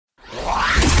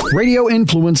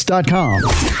radioinfluence.com.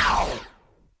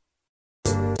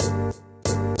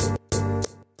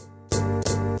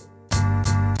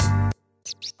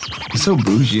 He's so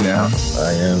bougie now.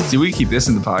 I am. See, we keep this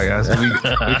in the podcast.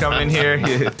 We come in here.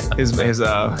 His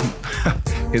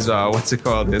what's it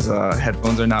called? His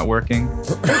headphones are not working.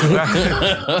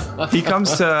 He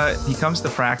comes to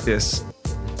practice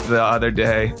the other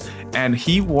day, and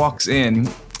he walks in,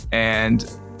 and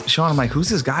Sean, I'm like, who's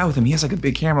this guy with him? He has like a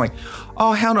big camera. I'm like,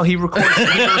 oh hell no, he records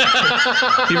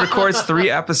 3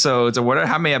 episodes or whatever,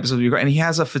 how many episodes we record, and he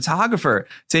has a photographer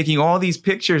taking all these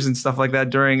pictures and stuff like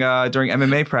that during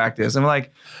MMA practice. I'm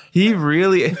like, he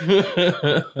really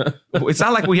it's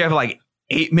not like we have like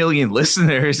 8 million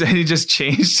listeners and he just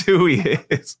changed who he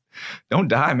is. Don't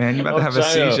die, man. You're about to have a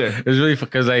seizure. It's really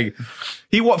because like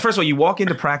first of all, you walk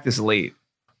into practice late.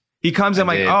 He comes in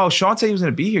like, oh, Sean said he was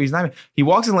going to be here. He's not. He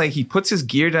walks in late. He puts his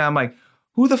gear down. I'm like,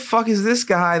 who the fuck is this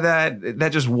guy that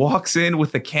just walks in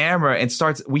with the camera and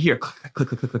starts? We hear click, click,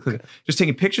 click, click, click, click, just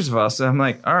taking pictures of us. And I'm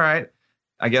like, all right,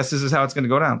 I guess this is how it's going to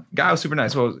go down. Guy was super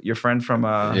nice. Well, your friend from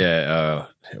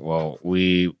well,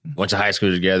 we went to high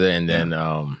school together, and then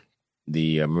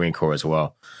the Marine Corps as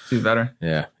well. He's better.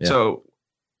 Yeah. So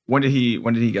when did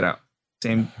he get out?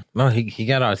 Same. No, he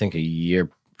got out I think a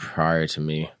year prior to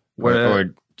me,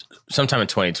 or sometime in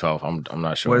 2012. I'm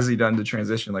not sure. What has he done to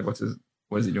transition? Like, what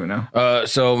is he doing now?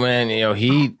 So man,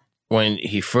 when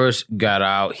he first got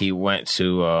out, he went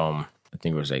to I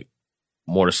think it was like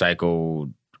motorcycle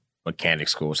mechanic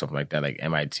school or something like that, like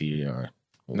MIT or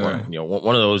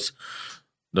one of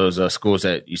those schools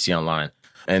that you see online.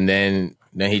 And then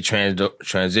he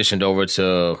transitioned over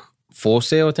to Full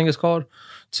Sail, I think it's called,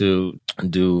 to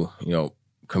do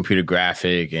computer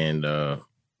graphic and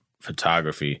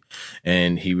photography,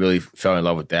 and he really fell in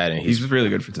love with that. And he's a really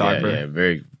good photographer. Yeah,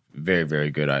 very, very,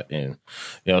 very good at. And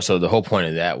so the whole point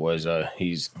of that was the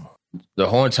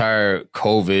whole entire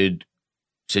COVID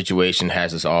situation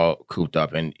has us all cooped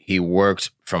up, and he works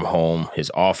from home.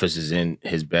 His office is in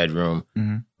his bedroom.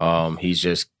 Mm-hmm. He's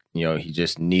just he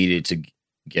just needed to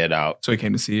get out, so he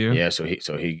came to see you. Yeah, so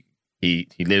he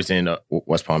lives in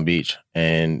West Palm Beach,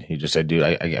 and he just said, "Dude,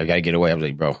 I gotta get away." I was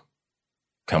like, "Bro,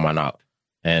 come on out."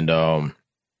 And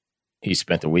he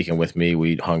spent the weekend with me.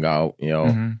 We hung out.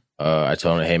 Mm-hmm. I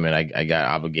told him, "Hey man, I got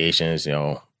obligations,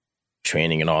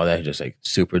 training and all that." He's just like,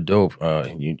 super dope.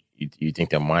 You think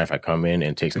they'll mind if I come in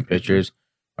and take some pictures?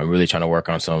 I'm really trying to work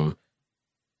on some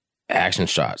action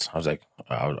shots. I was like,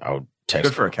 I'll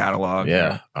text. Good for a catalog.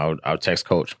 Yeah, I'll text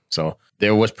coach. So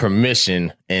there was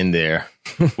permission in there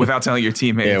without telling your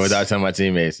teammates. Yeah, without telling my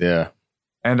teammates. Yeah.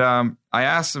 And I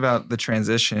asked about the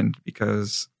transition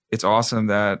because it's awesome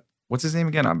that, what's his name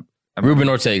again? Ruben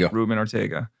Ortega. Ruben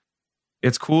Ortega.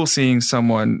 It's cool seeing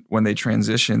someone when they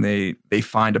transition, they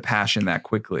find a passion that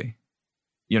quickly.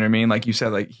 You know what I mean? Like you said,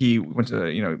 like he went to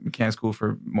mechanic school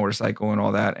for motorcycle and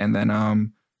all that, and then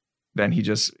he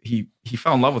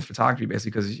fell in love with photography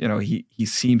basically because he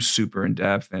seems super in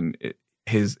depth and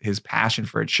his passion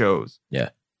for it shows. Yeah.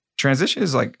 Transition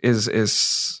is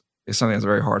something that's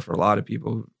very hard for a lot of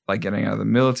people, like getting out of the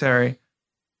military.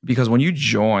 Because when you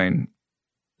join,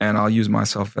 and I'll use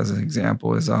myself as an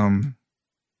example, is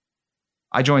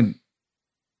I joined,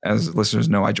 as listeners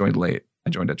know, I joined late.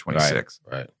 I joined at 26.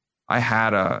 Right. I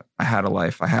had a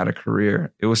life. I had a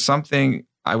career. It was something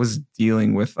I was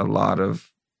dealing with a lot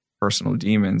of personal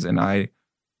demons, and I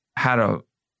had a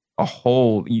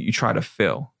hole you try to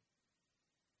fill.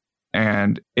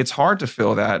 And it's hard to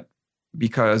fill that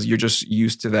because you're just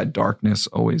used to that darkness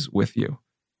always with you.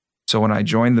 So when I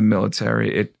joined the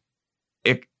military,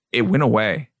 it went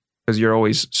away because you're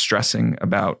always stressing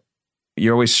about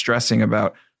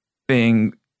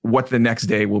what the next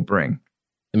day will bring.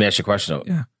 Let me ask you a question though.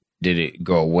 Yeah. Did it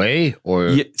go away or were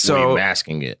you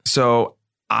masking it? So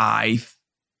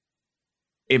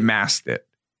it masked it,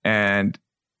 and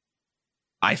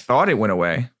I thought it went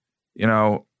away.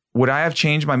 Would I have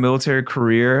changed my military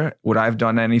career? Would I have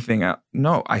done anything else?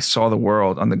 No, I saw the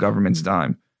world on the government's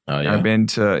dime. Oh, yeah.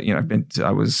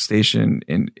 I was stationed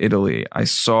in Italy. I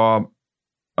saw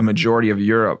a majority of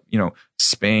Europe,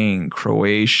 Spain,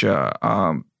 Croatia,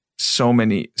 so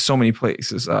many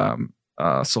places,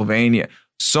 Slovenia,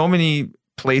 so many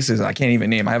places I can't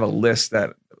even name. I have a list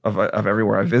of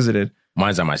everywhere I visited.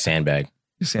 Mine's on my sandbag.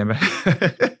 Your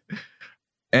sandbag.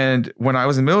 And when I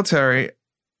was in the military,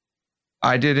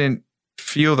 I didn't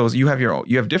feel those. You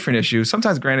have different issues.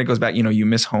 Sometimes, granted, it goes back, you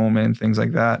miss home and things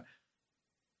like that.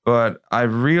 But I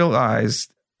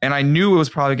realized, and I knew it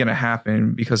was probably going to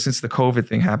happen because since the COVID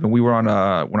thing happened, we were on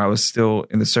when I was still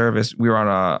in the service, we were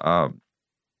on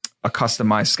a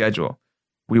customized schedule.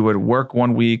 We would work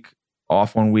 1 week,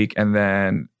 off 1 week, and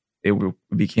then it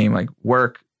became like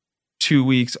work 2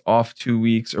 weeks, off 2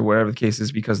 weeks, or whatever the case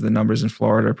is, because the numbers in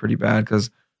Florida are pretty bad because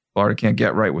Florida can't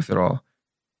get right with it all.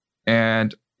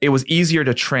 And it was easier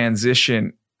to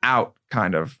transition out,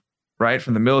 kind of, right,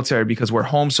 from the military because we're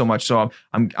home so much. So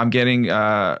I'm getting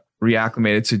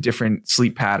reacclimated to different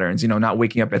sleep patterns, not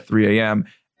waking up at 3 a.m.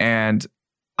 And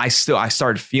I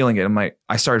started feeling it.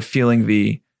 I started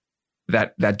feeling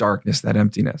that darkness, that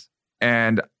emptiness.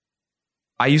 And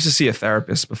I used to see a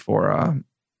therapist before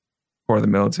the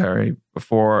military,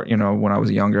 before, when I was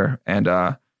younger. And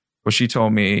what she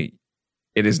told me,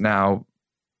 it is now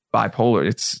bipolar.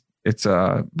 It's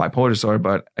a bipolar disorder,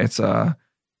 but it's at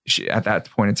that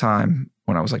point in time,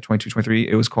 when I was like 22, 23,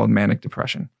 it was called manic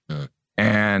depression.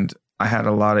 And I had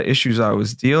a lot of issues I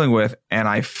was dealing with, and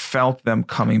I felt them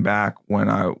coming back when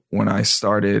I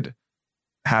started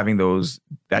having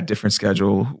that different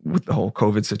schedule with the whole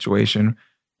COVID situation.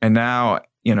 And now,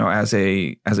 as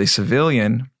a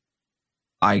civilian,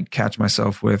 I catch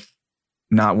myself with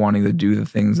not wanting to do the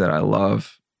things that I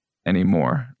love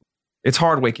anymore. It's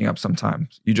hard waking up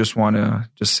sometimes. You just want to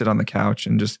just sit on the couch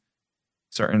and just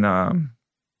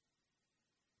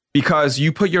because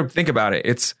you think about it.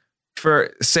 It's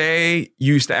say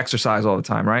you used to exercise all the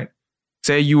time, right?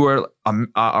 Say you were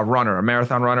a runner, a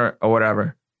marathon runner or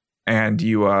whatever, and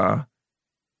you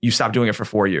stopped doing it for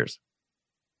 4 years.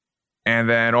 And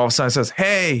then all of a sudden it says,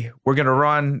 hey, we're going to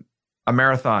run a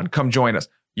marathon. Come join us.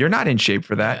 You're not in shape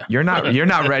for that. Yeah. You're not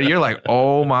ready. You're like,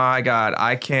 oh my God,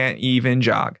 I can't even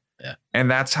jog. Yeah. And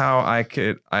that's how I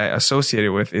associate it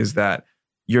with, is that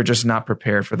you're just not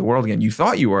prepared for the world again. You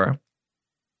thought you were,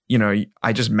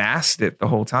 I just masked it the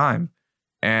whole time.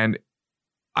 And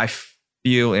I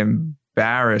feel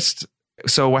embarrassed.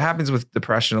 So what happens with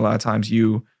depression, a lot of times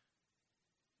you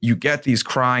get these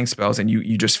crying spells and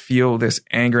you just feel this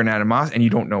anger and animosity and you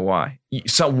don't know why.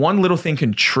 So one little thing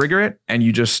can trigger it and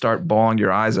you just start bawling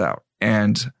your eyes out.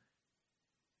 And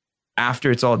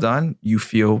after it's all done, you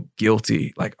feel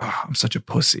guilty. Like, oh, I'm such a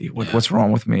pussy. What's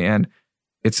wrong with me? And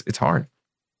it's hard.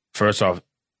 First off,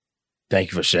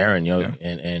 thank you for sharing,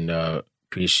 and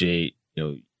appreciate,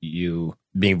 you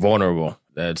being vulnerable.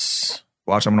 That's...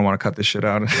 Watch, I'm going to want to cut this shit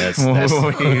out. That's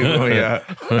yeah.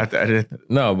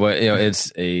 No, but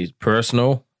it's a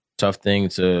personal, tough thing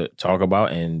to talk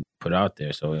about and put out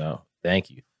there. So, thank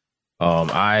you.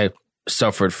 I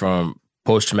suffered from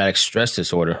post-traumatic stress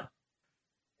disorder,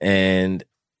 and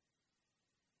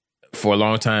for a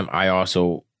long time, I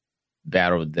also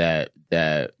battled that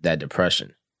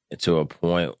depression to a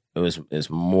point. It's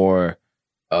more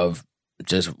of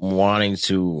just wanting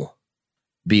to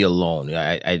be alone.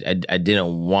 I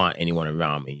didn't want anyone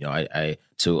around me. I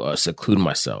to seclude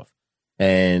myself.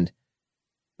 And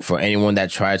for anyone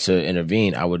that tried to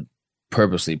intervene, I would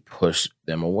purposely push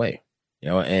them away.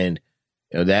 And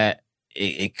that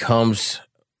it comes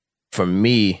from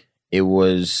me. It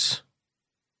was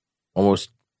almost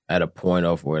at a point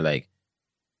of where, like,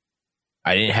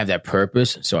 I didn't have that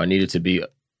purpose, so I needed to be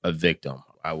a victim.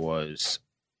 I was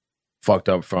fucked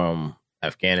up from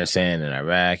Afghanistan and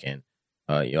Iraq, and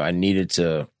I needed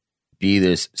to be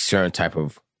this certain type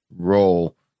of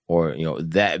role, or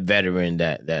that veteran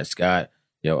that's got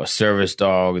a service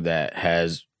dog that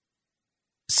has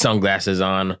sunglasses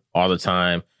on all the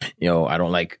time. I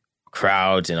don't like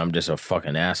crowds, and I'm just a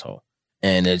fucking asshole.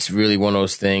 And it's really one of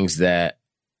those things that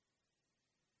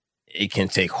it can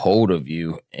take hold of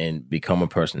you and become a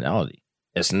personality.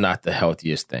 It's not the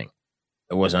healthiest thing.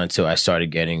 It wasn't until I started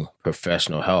getting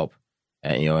professional help,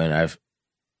 and I've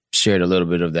shared a little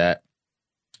bit of that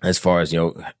as far as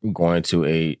going to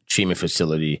a treatment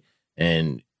facility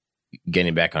and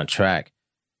getting back on track.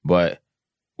 But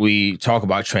we talk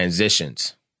about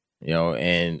transitions,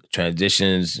 and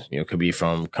transitions, could be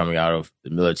from coming out of the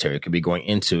military, it could be going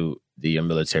into the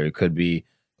military, it could be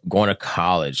going to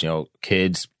college.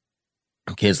 Kids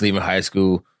leaving high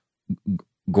school,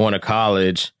 going to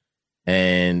college,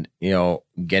 and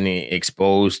getting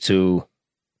exposed to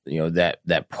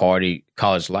that party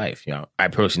college life. I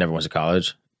personally never went to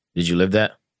college. Did you live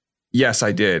that? Yes,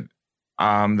 I did.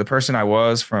 The person I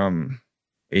was from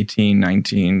 18,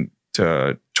 19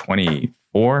 to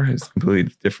 24 is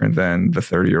completely different than the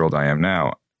 30-year-old I am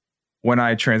now. When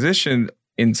I transitioned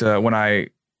when I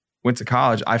went to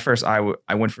college,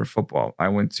 I went for football. I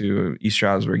went to East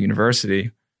Stroudsburg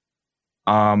University.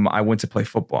 I went to play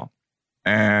football.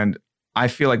 And I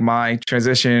feel like my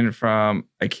transition from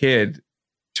a kid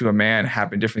to a man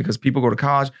happened differently, because people go to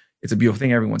college. It's a beautiful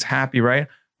thing. Everyone's happy, right?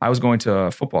 I was going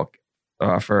to football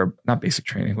for not basic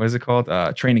training. What is it called?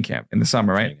 Training camp in the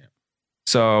summer, right?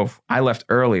 So I left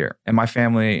earlier, and my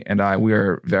family and I, we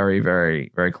were very,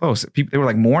 very, very close. People, they were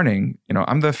like mourning. You know,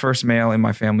 I'm the first male in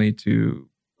my family to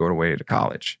go away to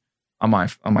college on my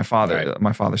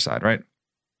father's side, right?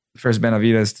 The first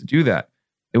Benavides to do that.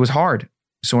 It was hard.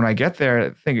 So when I get there, I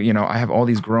think, you know, I have all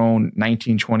these grown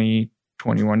 19, 20,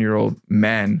 21-year-old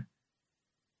men,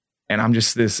 and I'm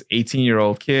just this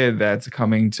 18-year-old kid that's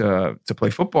coming to play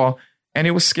football, and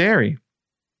it was scary.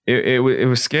 It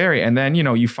was scary. And then, you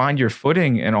know, you find your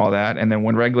footing and all that. And then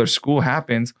when regular school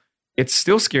happens, it's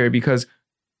still scary because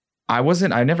I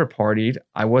never partied.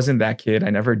 I wasn't that kid. I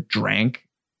never drank.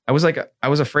 I was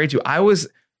afraid to. I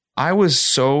was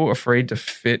so afraid to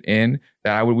fit in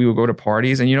that we would go to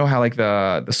parties. And you know how like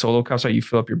the solo cups are, you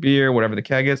fill up your beer, whatever the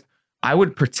keg is. I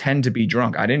would pretend to be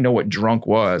drunk. I didn't know what drunk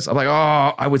was. I'm like,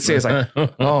 oh, I would say it's like,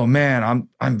 oh man,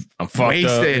 I'm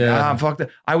wasted. I'm fucked up.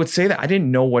 I would say that. I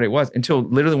didn't know what it was until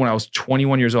literally when I was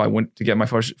 21 years old, I went to get my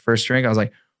first drink. I was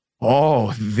like,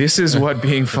 oh, this is what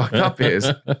being fucked up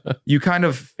is. You kind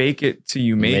of fake it till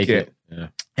you make it. Yeah.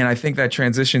 And I think that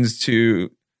transitions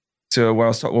to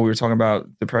what we were talking about,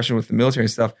 depression with the military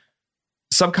and stuff.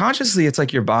 Subconsciously, it's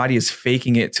like your body is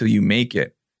faking it till you make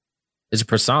it. It's a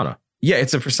persona. Yeah,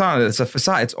 it's a persona. It's a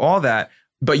facade. It's all that.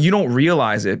 But you don't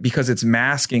realize it because it's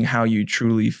masking how you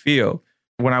truly feel.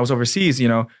 When I was overseas, you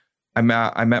know, I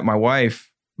met my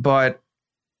wife, but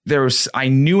I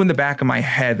knew in the back of my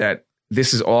head that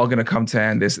this is all going to come to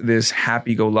end. This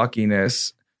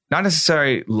happy-go-luckiness, not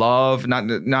necessarily love, not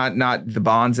the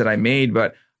bonds that I made,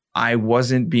 but I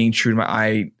wasn't being true to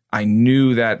I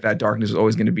knew that darkness was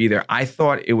always going to be there. I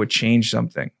thought it would change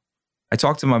something. I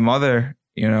talked to my mother.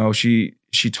 You know, she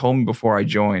told me before I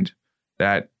joined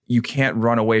that you can't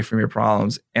run away from your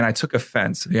problems. And I took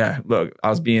offense. Yeah, look, I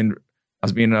was being a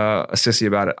sissy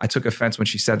about it. I took offense when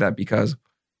she said that because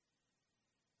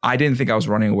I didn't think I was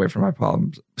running away from my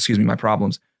problems. My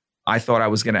problems. I thought I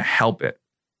was going to help it.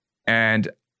 And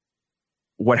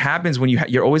what happens when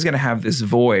you're always going to have this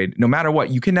void, no matter what,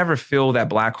 you can never fill that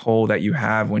black hole that you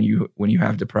have when you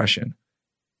have depression.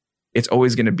 It's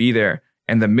always going to be there.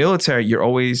 And the military, you're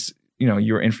always, you know,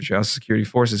 you're infantry, I was security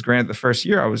forces. Granted, the first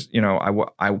year I was, you know,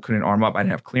 I couldn't arm up. I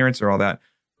didn't have clearance or all that.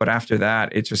 But after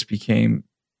that, it just became,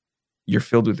 you're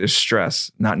filled with this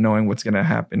stress, not knowing what's going to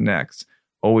happen next,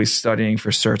 always studying for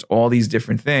certs, all these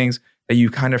different things that you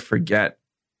kind of forget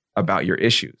about your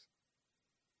issues.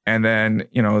 And then,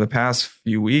 you know, the past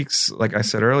few weeks, like I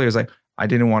said earlier, is like, I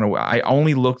didn't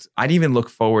even look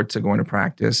forward to going to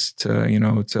practice to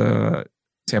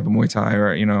Tampa Muay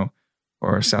Thai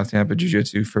or South Tampa Jiu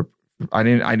Jitsu I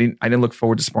didn't look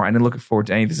forward to sport. I didn't look forward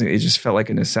to anything. It just felt like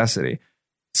a necessity.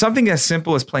 Something as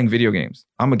simple as playing video games.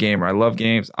 I'm a gamer. I love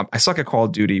games. I suck at Call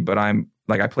of Duty, but I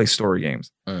play story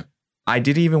games. I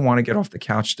didn't even want to get off the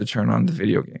couch to turn on the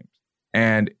video games.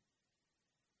 And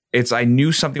I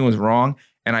knew something was wrong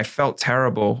and I felt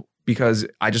terrible because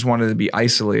I just wanted to be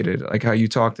isolated. Like how you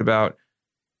talked about,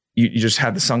 you just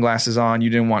had the sunglasses on. You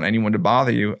didn't want anyone to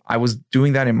bother you. I was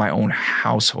doing that in my own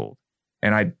household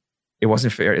and it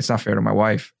wasn't fair. It's not fair to my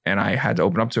wife. And I had to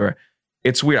open up to her.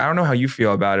 It's weird. I don't know how you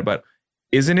feel about it, but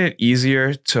isn't it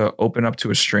easier to open up to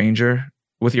a stranger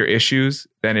with your issues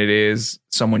than it is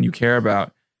someone you care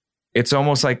about? It's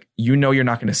almost like, you know, you're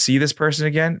not going to see this person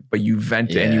again, but you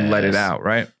vent it and you let it out,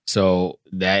 right? So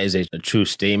that is a true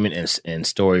statement and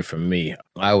story from me.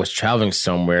 I was traveling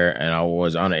somewhere and I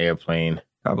was on an airplane.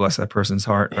 God bless that person's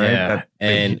heart, right? Yeah.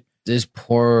 And this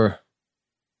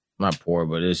not poor,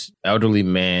 but this elderly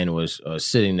man was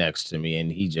sitting next to me and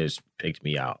he just picked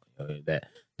me out.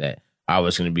 That I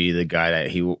was going to be the guy that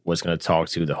he was going to talk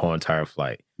to the whole entire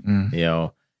flight, you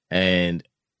know, and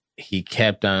he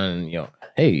kept on, you know,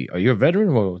 hey, are you a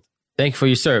veteran? Well, thank you for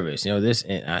your service. You know, this,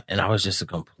 and I was just a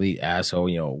complete asshole,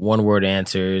 you know, one word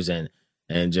answers and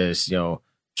just, you know,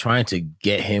 trying to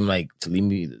get him like to leave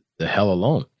me the hell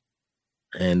alone.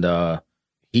 And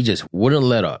he just wouldn't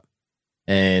let up.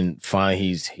 And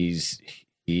finally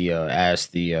he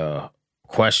asked the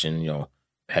question, you know,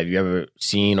 have you ever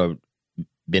seen or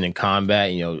been in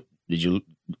combat? You know, did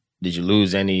you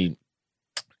lose any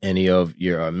of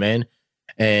your men?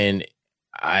 And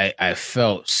I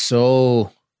felt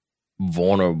so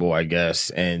vulnerable, I guess,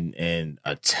 and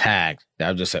attacked. That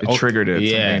I was just like, it triggered it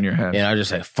in your head. And I was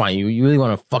just like, fine, you really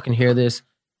want to fucking hear this?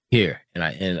 Here. And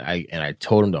I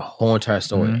told him the whole entire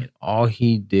story. And all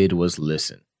he did was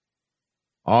listen.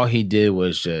 All he did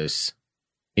was just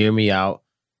hear me out,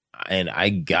 and I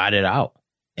got it out.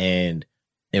 And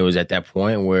it was at that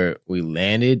point where we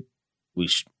landed, we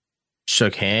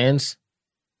shook hands,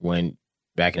 when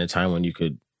back in the time when you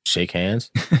could shake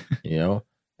hands, you know,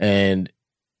 and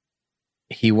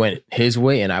he went his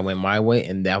way and I went my way,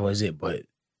 and that was it. But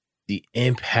the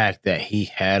impact that he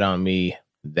had on me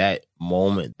that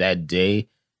moment, that day,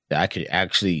 that I could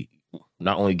actually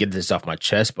not only get this off my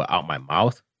chest, but out my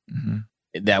mouth,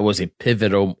 that was a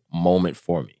pivotal moment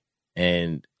for me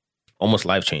and almost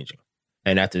life-changing.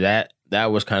 And after that,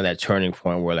 that was kind of that turning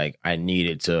point where like I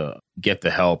needed to get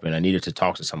the help and I needed to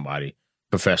talk to somebody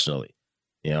professionally.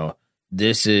 You know,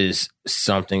 this is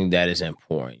something that is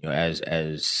important, you know,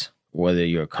 as whether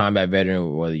you're a combat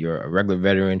veteran, whether you're a regular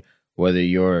veteran, whether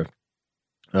you're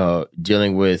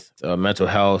dealing with mental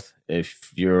health,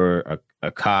 if you're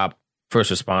a cop,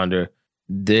 first responder,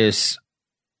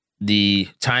 the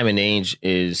time and age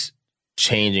is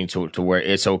changing to where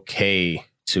it's okay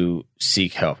to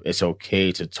seek help. It's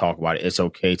okay to talk about it. It's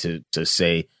okay to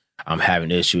say, I'm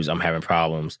having issues, I'm having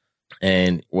problems.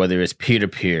 And whether it's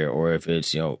peer-to-peer or if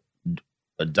it's, you know,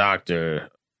 a doctor,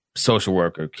 social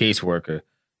worker, caseworker,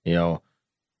 you know,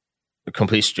 a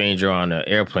complete stranger on an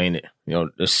airplane, you know,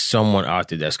 there's someone out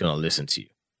there that's going to listen to you.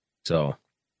 So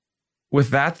with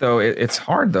that, though, it's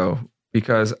hard, though,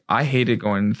 because I hated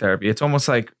going to therapy. It's almost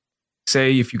like,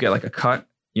 say, if you get like a cut,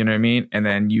 you know what I mean? And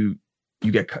then you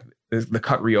get cut, the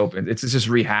cut reopens. It's just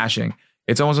rehashing.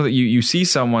 It's almost like you see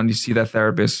someone, you see that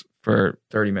therapist for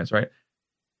 30 minutes, right?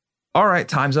 All right,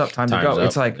 time's up, time to go.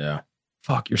 It's like,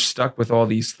 fuck, you're stuck with all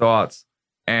these thoughts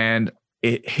and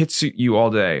it hits you all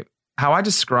day. How I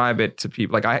describe it to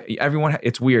people, like everyone,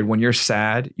 it's weird. When you're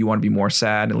sad, you want to be more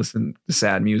sad and listen to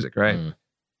sad music, right?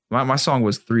 My song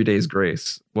was 3 Days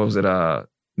Grace. What was it?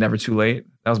 Never Too Late.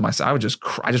 That was my song. I would just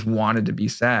cry. I just wanted to be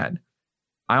sad.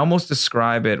 I almost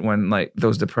describe it when like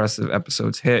those depressive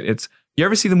episodes hit. It's, you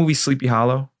ever see the movie Sleepy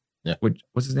Hollow? Yeah.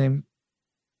 What's his name?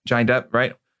 Johnny Depp,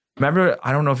 right? Remember,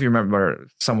 I don't know if you remember,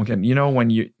 someone can, you know, when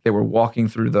they were walking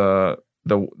through the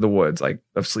woods, like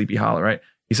of Sleepy Hollow, right?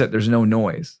 He said, there's no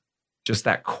noise, just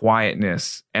that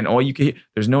quietness. And all you can hear,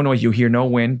 there's no noise. You hear no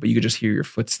wind, but you could just hear your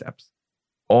footsteps.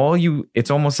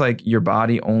 It's almost like your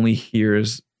body only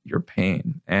hears your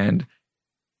pain. And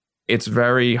it's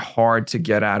very hard to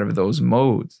get out of those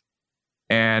modes.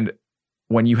 And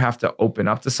when you have to open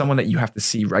up to someone that you have to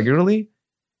see regularly,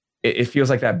 it feels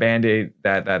like that Band-Aid,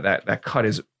 that cut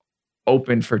is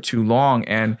open for too long.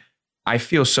 And I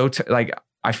feel so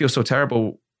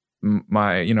terrible.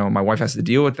 My wife has to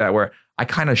deal with that, where I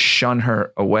kind of shun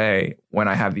her away when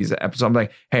I have these episodes. I'm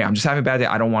like, hey, I'm just having a bad day.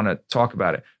 I don't want to talk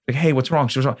about it. Like, hey, what's wrong?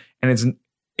 And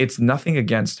it's nothing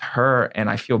against her. And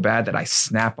I feel bad that I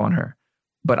snap on her,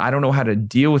 but I don't know how to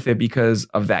deal with it because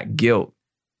of that guilt.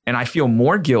 And I feel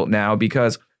more guilt now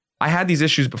because I had these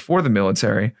issues before the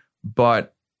military,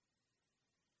 but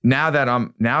now that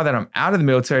I'm out of the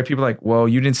military, people are like, well,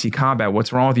 you didn't see combat.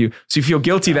 What's wrong with you? So you feel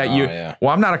guilty that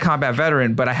well, I'm not a combat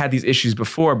veteran, but I had these issues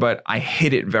before, but I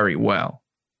hid it very well.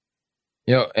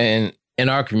 You know, and in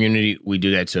our community, we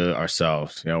do that to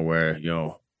ourselves, you know, where, you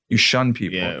know, you shun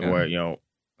people. Yeah. Where, you know,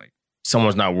 like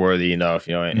someone's not worthy enough,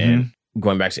 you know, and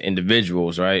going back to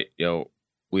individuals, right? You know,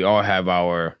 we all have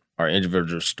our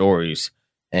individual stories,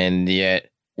 and yet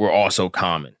we're all so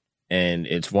common. And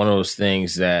it's one of those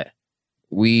things that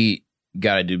we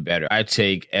got to do better. I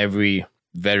take every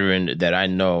veteran that I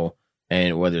know,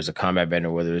 and whether it's a combat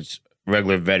veteran, whether it's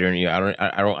regular veteran, you know,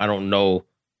 I don't know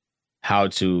how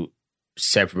to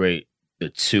separate the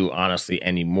two honestly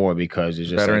anymore, because it's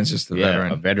just veteran's just a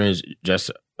veteran. A veteran is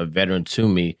just a veteran to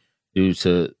me due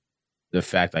to the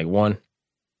fact, like, one,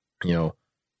 you know,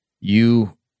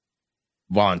 you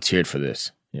volunteered for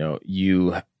this. You know,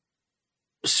 you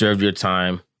served your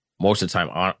time most of the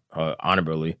time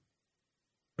honorably.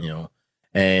 You know,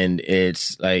 and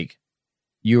it's like,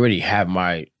 you already have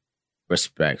my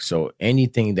respect. So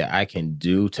anything that I can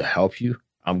do to help you,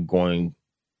 I'm going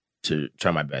to try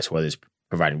my best, whether it's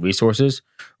providing resources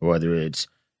or whether it's,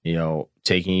 you know,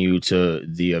 taking you to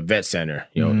the vet center,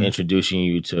 you know, introducing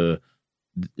you to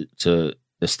the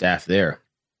staff there.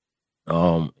 You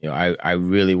know, I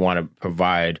really want to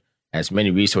provide as many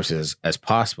resources as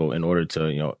possible in order to,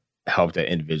 you know, help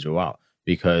that individual out,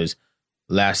 because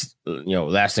last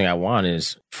thing I want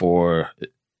is for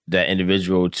that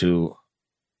individual to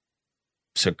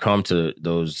succumb to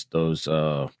those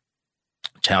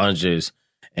challenges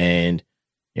and,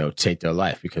 you know, take their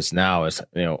life, because now it's,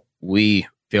 you know, we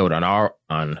failed on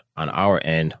our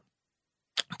end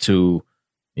to,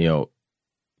 you know,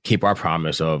 keep our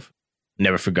promise of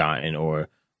never forgotten or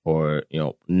you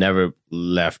know, never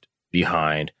left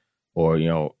behind, or, you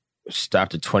know, stop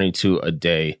to 22 a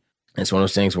day. It's one of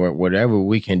those things where whatever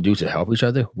we can do to help each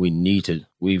other, we need to.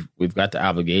 We've got the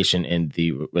obligation and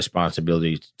the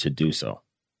responsibility to do so.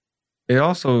 It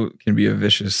also can be a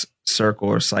vicious circle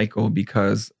or cycle,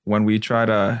 because when we try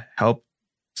to help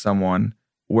someone,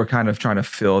 we're kind of trying to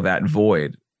fill that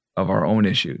void of our own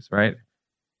issues, right?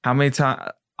 How many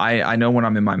times I know when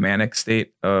I'm in my manic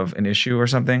state of an issue or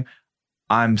something,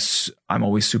 I'm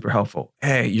always super helpful.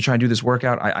 Hey, you trying to do this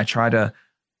workout? I try to,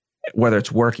 whether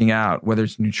it's working out, whether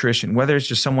it's nutrition, whether it's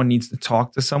just someone needs to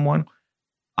talk to someone,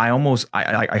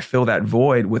 I fill that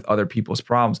void with other people's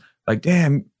problems. Like,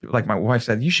 damn, like my wife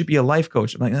said, you should be a life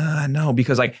coach. I'm like, no,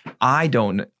 because like I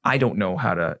don't know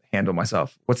how to handle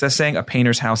myself. What's that saying? A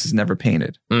painter's house is never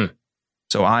painted.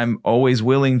 So I'm always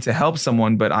willing to help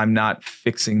someone, but I'm not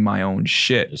fixing my own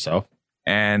shit. Yourself.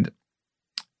 And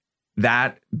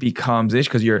that becomes it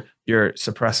because you're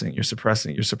suppressing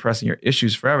your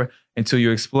issues forever until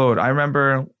you explode. I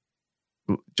remember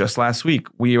just last week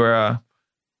we were.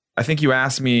 I think you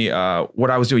asked me what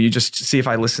I was doing. You just see if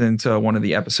I listened to one of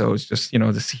the episodes, just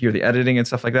to hear the editing and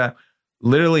stuff like that.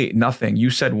 Literally nothing. You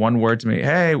said one word to me.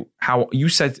 Hey, how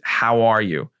are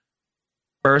you?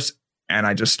 First, and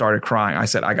I just started crying. I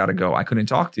said, I gotta go. I couldn't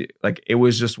talk to you. Like it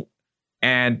was just,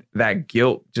 and that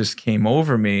guilt just came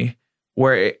over me.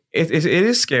 Where it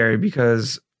is scary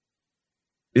because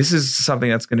this is something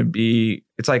that's going to be.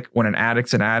 It's like when an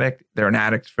addict's an addict, they're an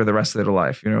addict for the rest of their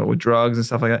life. With drugs and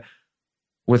stuff like that.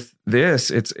 With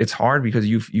this, it's hard because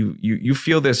you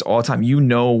feel this all the time.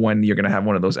 When you're gonna have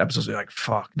one of those episodes, you're like,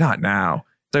 fuck, not now.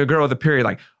 It's like a girl with a period,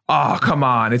 like, oh, come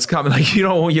on, it's coming. Like you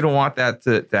don't want that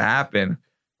to happen.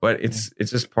 But it's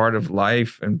just part of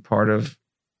life and part of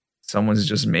someone's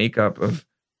just makeup of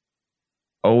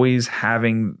always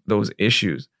having those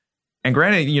issues. And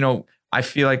granted, I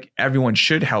feel like everyone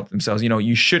should help themselves.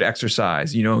 You should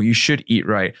exercise, you should eat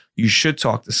right. You should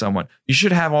talk to someone. You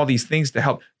should have all these things to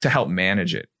help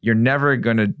manage it. You're never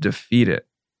going to defeat it.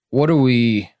 What do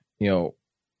we,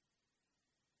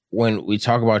 when we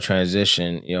talk about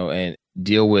transition, and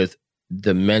deal with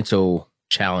the mental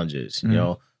challenges,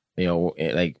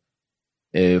 like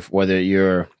if whether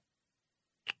you're,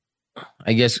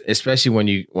 I guess, especially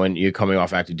when you're coming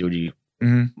off active duty,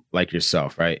 like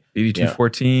yourself, right?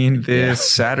 8214 this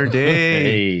Saturday.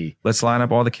 Hey. Let's line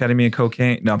up all the ketamine and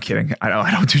cocaine. No, I'm kidding.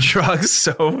 I don't do drugs.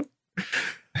 So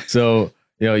you're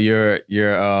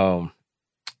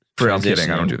for real, I'm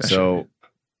kidding. I don't do that. So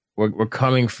shit. We're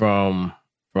coming from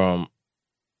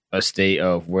a state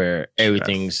of where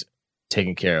everything's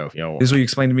taken care of. This is what you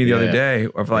explained to me the other day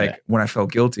of like when I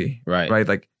felt guilty. Right.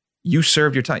 Like you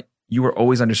served your time. You were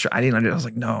always under stress. I didn't understand. I was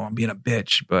like, no, I'm being a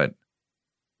bitch, but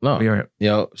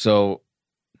no, so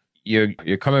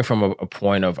you're coming from a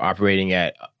point of operating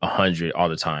at 100 all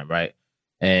the time, right?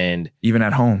 And even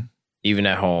at home,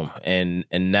 and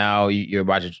now you're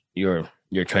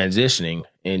transitioning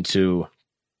into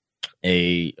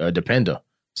a depender.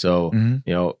 So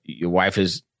your wife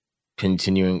is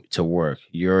continuing to work.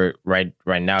 You're right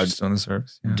now just on the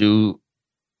service due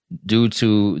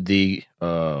to the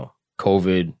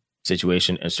COVID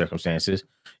situation and circumstances.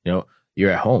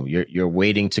 You're at home. You're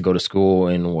waiting to go to school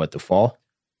in the fall?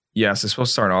 Yes, it's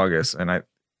supposed to start in August, and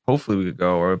hopefully we could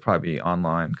go, or it'll probably be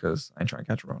online because I ain't trying to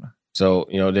catch Rona. So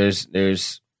there's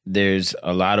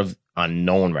a lot of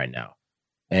unknown right now,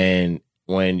 and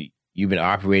when you've been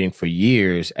operating for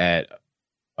years at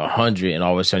 100, and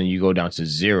all of a sudden you go down to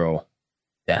 0,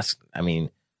 I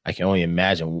can only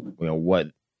imagine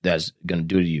what that's gonna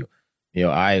do to you.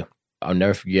 I'll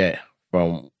never forget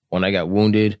from when I got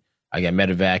wounded. I got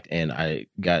medevaced and I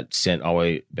got sent all the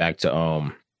way back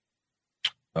to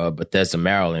Bethesda,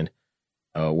 Maryland,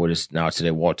 what is now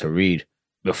today Walter Reed.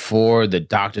 Before the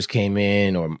doctors came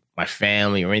in or my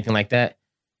family or anything like that,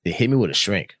 they hit me with a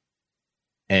shrink.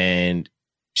 And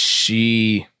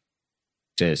she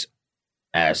just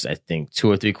asked, I think, 2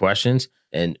 or 3 questions.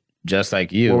 And just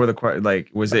like you. What were the questions? Like,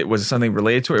 was it something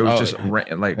related to it? It was just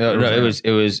like... No, it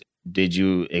was, did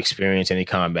you experience any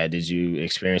combat? Did you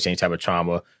experience any type of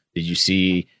trauma? Did you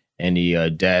see any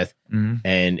death? Mm-hmm.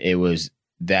 And it was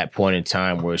that point in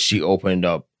time where she opened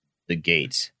up the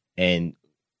gates and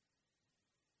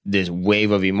this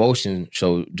wave of emotion.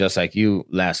 So just like you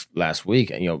last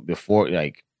week, before,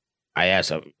 like I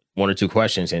asked 1 or 2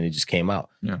 questions and it just came out.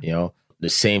 Yeah. The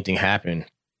same thing happened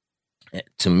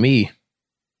to me,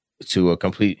 to a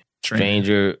complete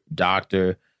stranger,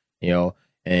 doctor,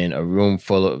 and a room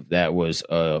full of that was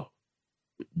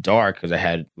dark because I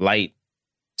had light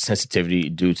sensitivity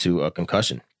due to a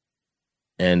concussion.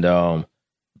 And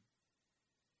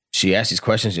she asked these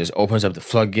questions, just opens up the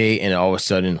floodgate, and all of a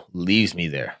sudden leaves me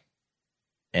there.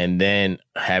 And then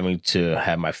having to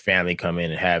have my family come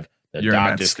in and have the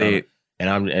doctors come, and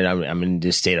I'm in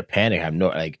this state of panic. I have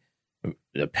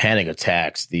the panic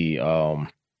attacks, the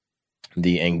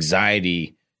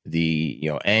anxiety,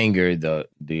 the anger, the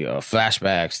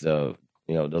flashbacks, the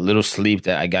the little sleep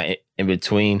that I got in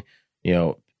between,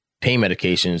 pain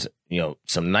medications,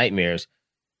 some nightmares.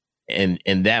 And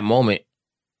in that moment,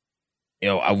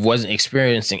 I wasn't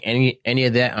experiencing any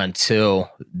of that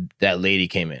until that lady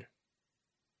came in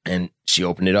and she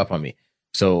opened it up on me.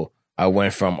 So I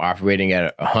went from operating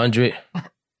at 100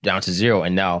 down to 0,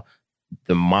 and now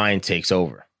the mind takes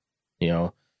over,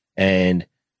 and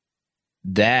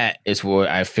that is what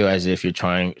I feel as if you're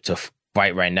trying to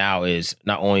fight right now, is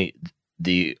not only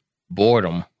the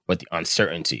boredom, but the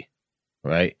uncertainty,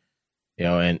 right?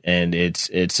 And it's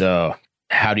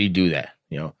how do you do that?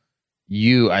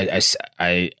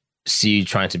 I see you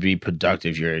trying to be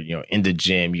productive. You're, in the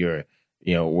gym,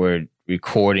 we're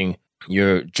recording,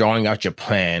 you're drawing out your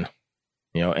plan,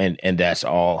 and that's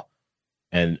all.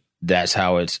 And that's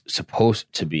how it's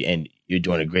supposed to be. And you're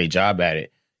doing a great job at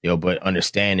it, but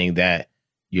understanding that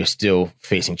you're still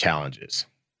facing challenges.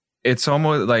 It's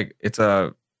almost like it's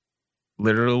a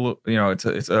literal,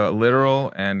 it's a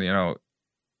literal and,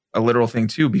 a literal thing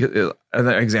too, because as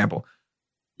an example,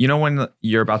 when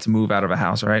you're about to move out of a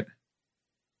house, right?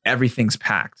 Everything's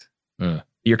packed.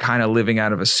 You're kind of living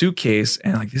out of a suitcase,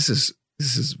 and like, this is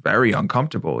very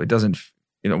uncomfortable. It doesn't,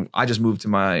 I just moved to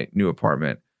my new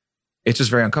apartment. It's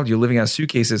just very uncomfortable. You're living out of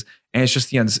suitcases, and it's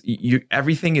just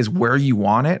everything is where you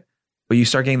want it, but you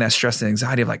start getting that stress and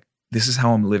anxiety of like, this is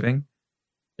how I'm living.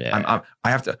 Yeah. I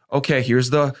have to, okay,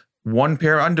 here's the one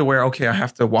pair of underwear. Okay, I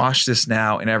have to wash this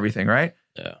now and everything, right?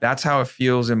 Yeah. That's how it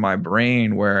feels in my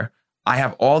brain, where I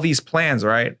have all these plans,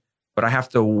 right? But I have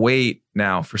to wait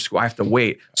now for school. I have to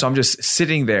wait. So I'm just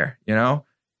sitting there,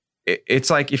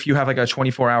 It's like if you have like a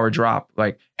 24-hour drop,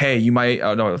 like, hey, you might,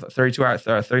 32 hours,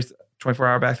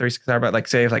 24-hour back, 36-hour back, like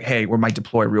say, like, hey, we might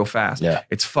deploy real fast. Yeah.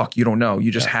 It's you don't know.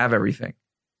 You just have everything.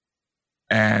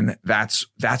 And that's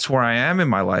where I am in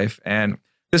my life. And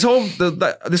this whole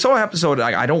episode,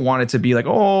 I don't want it to be like,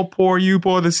 oh, poor you,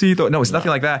 poor the sea. No, it's nothing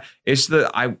like that. It's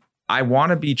I want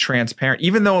to be transparent,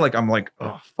 even though like I'm like,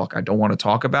 oh fuck, I don't want to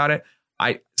talk about it.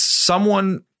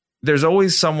 There's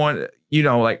always someone,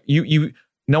 like you.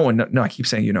 No one. No, I keep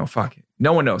saying fuck it.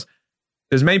 No one knows.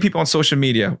 There's many people on social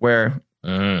media where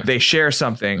they share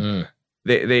something.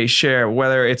 They share,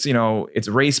 whether it's it's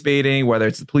race baiting, whether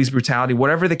it's the police brutality,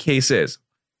 whatever the case is.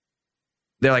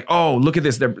 They're like, oh, look at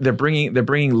this. They're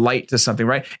bringing light to something,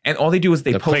 right? And all they do is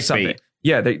they post something.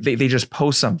 Yeah, they just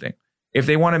post something. If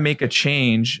they want to make a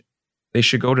change, they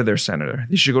should go to their senator.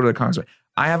 They should go to the congressman.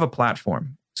 I have a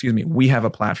platform. Excuse me. We have a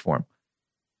platform.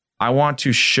 I want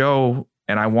to show,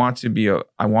 and I want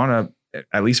to,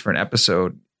 at least for an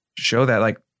episode, show that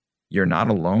like, you're not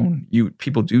alone.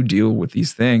 People do deal with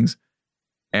these things.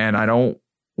 And I don't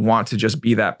want to just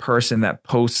be that person that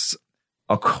posts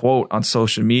a quote on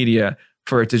social media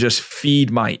for it to just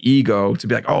feed my ego, to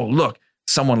be like, oh, look,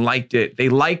 someone liked it. They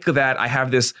like that I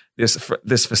have this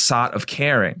facade of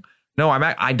caring. No,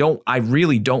 I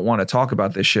really don't want to talk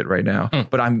about this shit right now.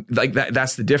 But I'm like,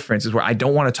 that's the difference, is where I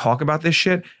don't want to talk about this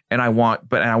shit. And I want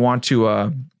to,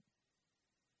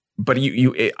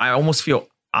 I almost feel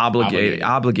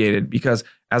obligated because,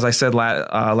 as I said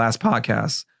last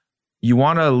podcast, you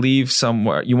want to leave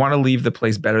the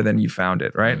place better than you found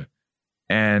it, right?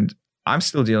 And I'm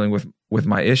still dealing with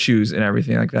my issues and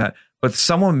everything like that. But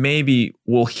someone maybe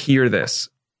will hear this.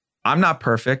 I'm not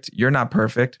perfect. You're not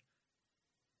perfect.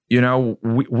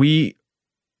 We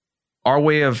our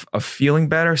way of feeling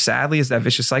better, sadly, is that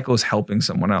vicious cycle is helping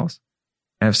someone else.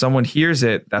 And if someone hears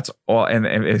it, that's all, and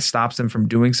it stops them from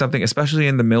doing something, especially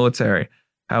in the military.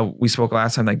 How we spoke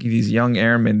last time, like these young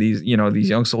airmen, these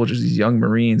young soldiers, these young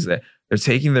Marines, that they're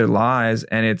taking their lives,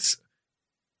 and it's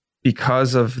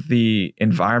because of the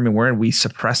environment we're in. We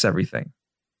suppress everything.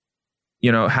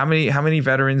 How many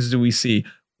veterans do we see?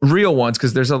 Real ones,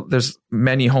 because there's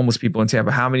many homeless people in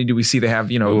Tampa. How many do we see? They have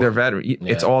their veteran. Yeah.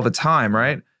 It's all the time,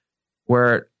 right?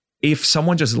 Where if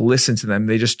someone just listened to them,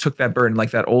 they just took that burden,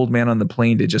 like that old man on the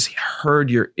plane did, just heard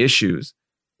your issues,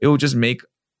 it would just make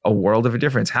a world of a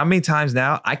difference. How many times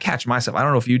now I catch myself? I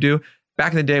don't know if you do.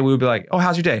 Back in the day, we would be like, "Oh,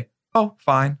 how's your day? Oh,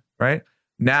 fine." Right?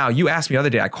 Now, you asked me the other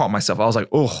day, I caught myself. I was like,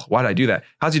 "Oh, why did I do that?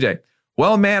 How's your day?"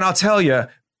 "Well, man, I'll tell you.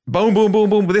 Boom, boom,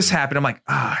 boom, boom. This happened." I'm like,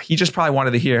 he just probably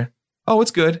wanted to hear, "Oh, it's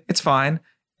good. It's fine."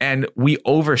 And we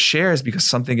overshare because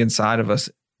something inside of us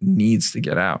needs to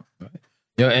get out.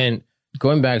 And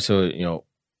going back to,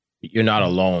 you're not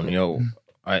alone.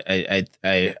 I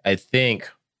think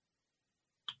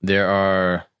there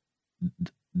are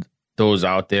those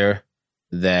out there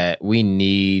that we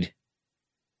need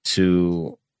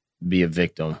to be a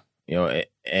victim,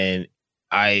 and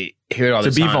I hear it all the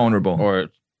time. To be vulnerable. Or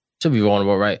to be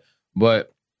vulnerable, right?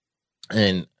 But,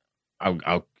 and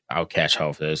I'll catch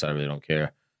hell for this. I really don't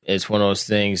care. It's one of those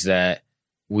things that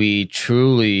we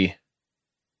truly,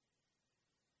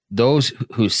 those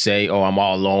who say, oh, I'm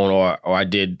all alone, or I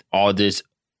did all this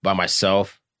by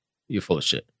myself, you're full of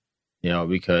shit.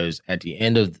 Because at the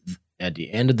end of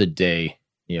the day,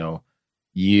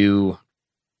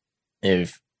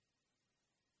 if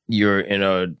you're in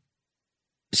a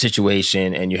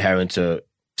situation and you're having to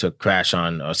crash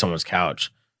on someone's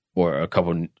couch for a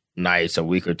couple nights, a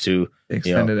week or two, they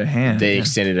extended a hand. They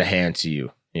extended a hand to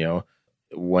you.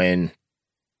 When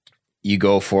you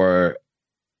go for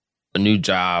a new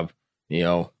job,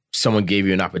 someone gave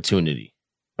you an opportunity,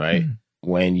 right? Mm-hmm.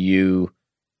 When you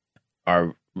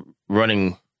are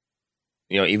running,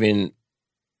 even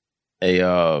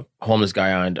a homeless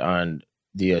guy on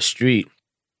the street,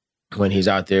 when he's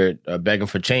out there begging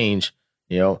for change,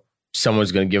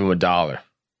 someone's going to give him $1,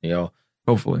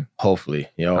 Hopefully.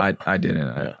 I didn't.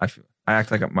 Yeah. I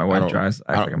act like my wife drives.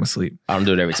 I act like I'm asleep. I don't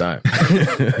do it every time.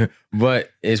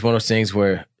 But it's one of those things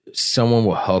where someone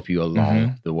will help you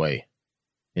along the way.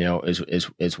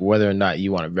 It's whether or not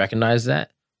you want to recognize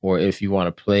that, or if you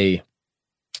want to play,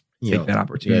 take that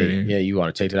opportunity. Yeah, you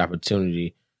want to take that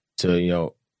opportunity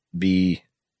to, be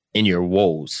in your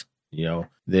woes.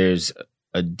 There's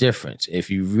a difference. If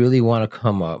you really want to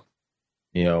come up,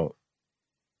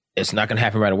 it's not going to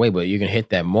happen right away, but you're going to hit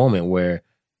that moment where,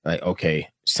 like, okay,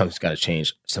 something's got to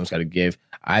change. Something's got to give.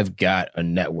 I've got a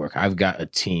network. I've got a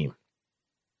team.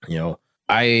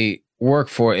 I work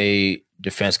for a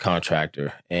defense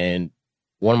contractor, and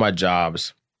one of my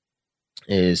jobs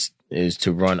is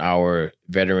to run our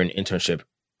veteran internship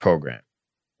program,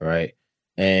 right?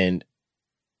 And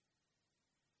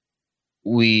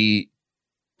we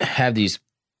have these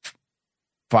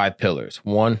 5 pillars.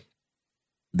 1,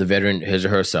 the veteran, his or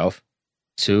herself.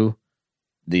 2,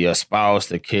 the spouse,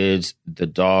 the kids, the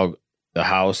dog, the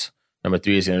house. Number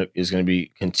 3 is going to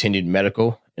be continued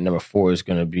medical. And number 4 is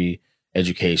going to be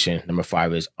education. Number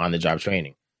 5 is on-the-job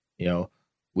training.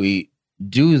 We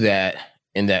do that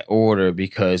in that order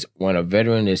because when a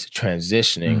veteran is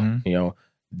transitioning,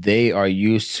 they are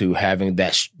used to having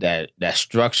that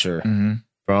structure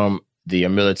from the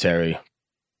military.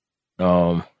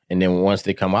 And then once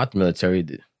they come out the military,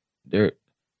 they're,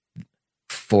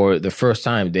 for the first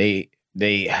time, they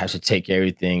have to take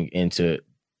everything into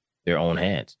their own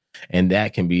hands. And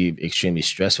that can be extremely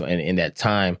stressful. And in that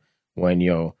time when,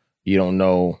 you don't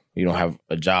know, you don't have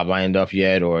a job lined up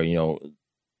yet, or, you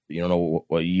don't know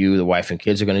what you, the wife and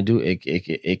kids are going to do,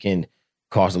 it can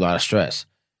cause a lot of stress.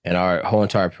 And our whole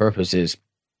entire purpose is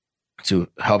to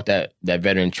help that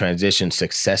veteran transition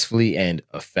successfully and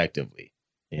effectively,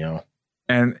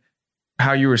 And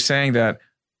how you were saying that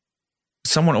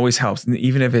someone always helps,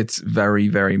 even if it's very,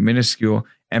 very minuscule.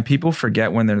 And people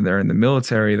forget when they're in the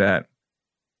military that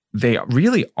they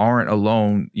really aren't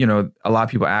alone. A lot of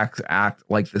people act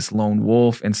like this lone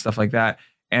wolf and stuff like that.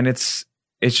 And it's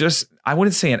just, I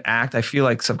wouldn't say an act. I feel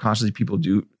like subconsciously people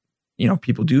do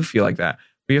feel like that.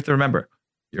 But you have to remember,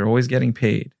 you're always getting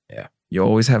paid. Yeah. You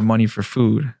always have money for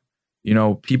food.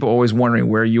 People always wondering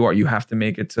where you are. You have to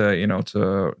make it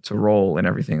to roll and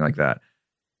everything like that.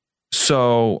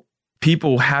 So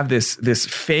people have this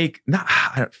fake,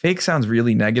 fake sounds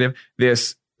really negative.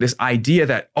 This idea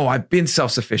that, oh, I've been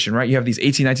self-sufficient, right? You have these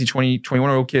 18, 19, 20,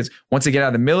 21-year-old kids once they get out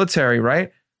of the military,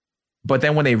 right? But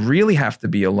then when they really have to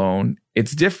be alone,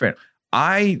 it's different.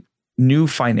 I knew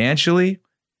financially,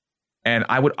 and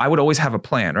I would always have a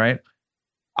plan, right?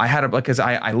 I had because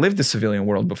I lived the civilian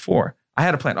world before. I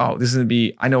had a plan. Oh, this is going to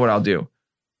be, I know what I'll do.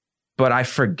 But I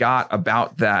forgot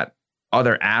about that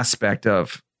other aspect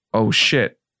of, oh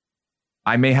shit,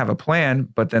 I may have a plan,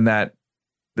 but then the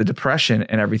depression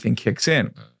and everything kicks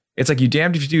in. It's like you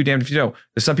damned if you do, damned if you don't.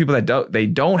 There's some people that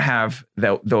don't have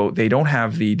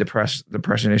the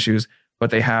depression issues, but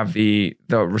they have the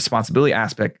responsibility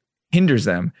aspect hinders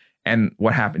them. And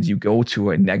what happens? You go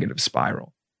to a negative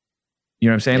spiral. You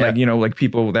know what I'm saying? Yeah. Like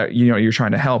people that, you're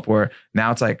trying to help, where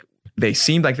now it's like they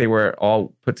seemed like they were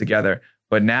all put together,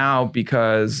 but now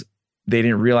because they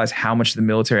didn't realize how much the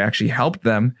military actually helped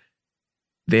them,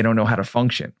 they don't know how to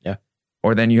function. Yeah.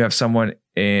 Or then you have someone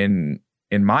in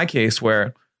my case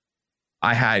where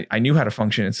I knew how to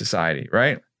function in society,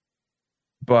 right?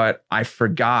 But I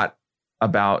forgot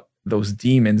about those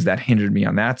demons that hindered me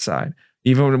on that side.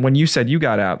 Even when you said you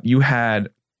got out,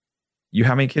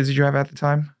 how many kids did you have at the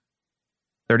time?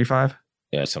 35?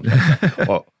 Yeah, something like that.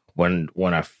 Well, when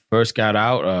I first got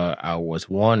out, I was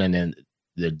 1, and then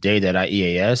the day that I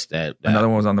EAS, that another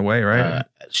one was on the way, right?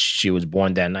 She was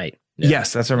born that night. Yeah.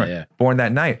 Yes, that's right. Yeah. Born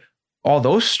that night. All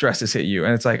those stresses hit you,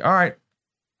 and it's like, all right,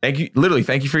 thank you. Literally,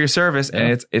 thank you for your service,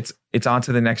 and it's on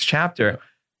to the next chapter.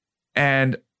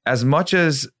 And as much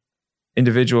as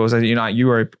individuals, you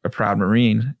are a proud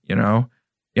Marine,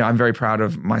 I'm very proud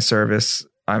of my service.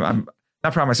 I'm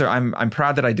not proud of my service. I'm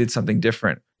proud that I did something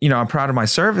different. I'm proud of my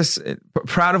service,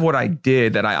 proud of what I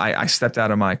did, that I stepped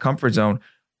out of my comfort zone,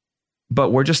 but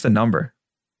we're just a number.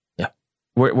 Yeah.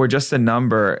 We're just a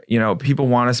number. People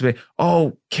want us to be,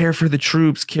 care for the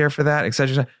troops, care for that, et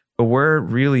cetera. But we're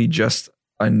really just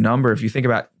a number. If you think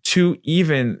about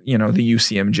even, the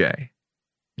UCMJ.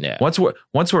 Yeah. Once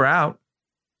we're out,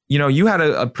 you had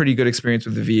a pretty good experience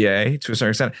with the VA to a certain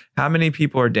extent. How many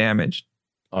people are damaged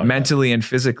mentally and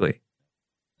physically?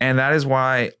 And that is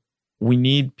why we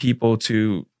need people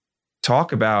to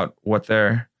talk about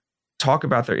their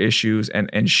issues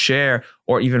and share,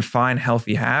 or even find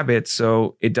healthy habits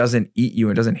so it doesn't eat you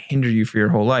and doesn't hinder you for your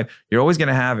whole life. You're always going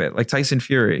to have it. Like Tyson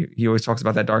Fury, he always talks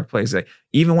about that dark place. Like,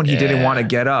 even when he didn't want to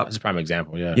get up. That's a prime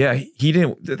example, yeah. Yeah, he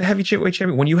didn't. The heavyweight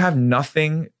champion, when you have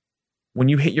nothing, when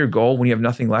you hit your goal, when you have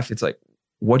nothing left, it's like,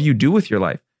 what do you do with your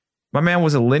life? My man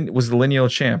was the lineal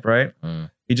champ, right?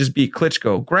 He just beat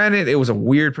Klitschko. Granted, it was a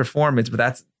weird performance,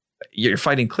 but you're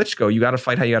fighting Klitschko. You got to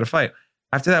fight how you got to fight.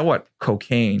 After that, what?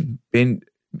 Cocaine.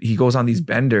 He goes on these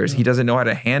benders. He doesn't know how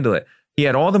to handle it. He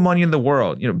had all the money in the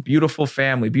world, beautiful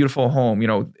family, beautiful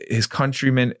home. His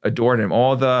countrymen adored him. I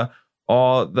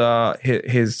don't know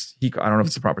if it's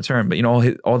the proper term, but all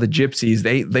the gypsies,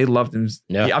 they loved him.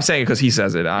 Yeah. I'm saying it because he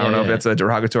says it. I don't know if that's a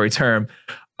derogatory term.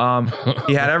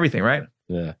 He had everything, right?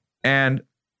 Yeah. And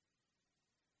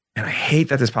I hate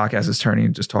that this podcast is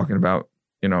turning just talking about,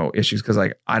 issues, because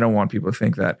I don't want people to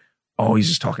think that, he's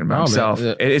just talking about himself.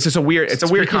 Man, it's just a weird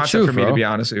concept for me, to be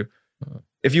honest with you.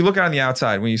 If you look on the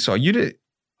outside, when you saw,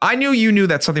 I knew you knew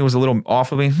that something was a little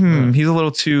off of me. He's a little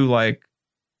too I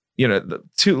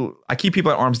keep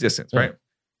people at arm's distance, right?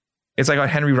 It's like what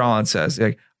Henry Rollins says,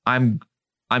 like, I'm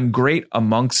great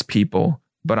amongst people,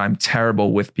 but I'm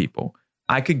terrible with people.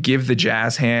 I could give the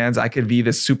jazz hands. I could be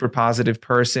this super positive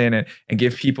person and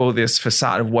give people this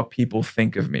facade of what people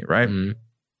think of me, right?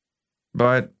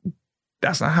 But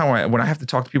that's not how when I have to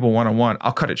talk to people one-on-one,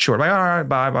 I'll cut it short. Like, all right,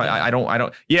 bye. I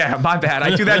don't. Yeah, my bad.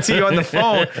 I do that to you on the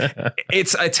phone.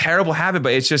 It's a terrible habit,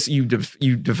 but it's just, you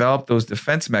develop those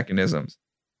defense mechanisms.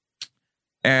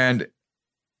 And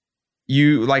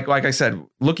you, like I said,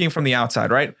 looking from the outside,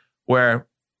 right? Where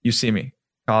you see me,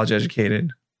 college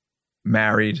educated,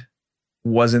 married,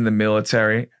 was in the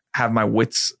military, have my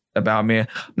wits about me.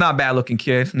 Not a bad looking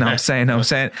kid. No, I'm saying.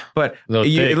 But a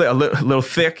little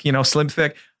thick, slim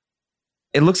thick.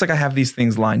 It looks like I have these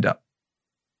things lined up.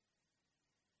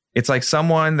 It's like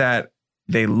someone that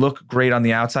they look great on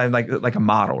the outside, like a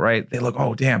model, right? They look,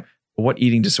 oh, damn. What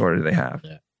eating disorder do they have?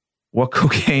 Yeah. What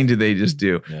cocaine did they just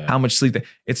do? Yeah. How much sleep?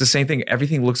 It's the same thing.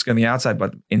 Everything looks good on the outside,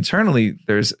 but internally,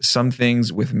 there's some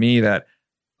things with me that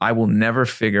I will never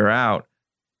figure out,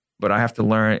 but I have to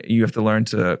learn. You have to learn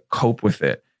to cope with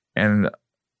it. And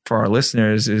for our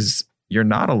listeners, you're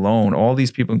not alone. All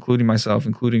these people, including myself,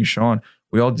 including Sean,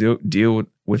 we all deal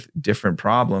with different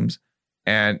problems,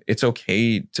 and it's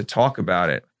okay to talk about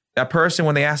it. That person,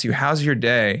 when they ask you, how's your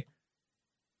day?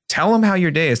 Tell them how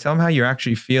your day is. Tell them how you're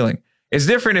actually feeling. It's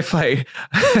different if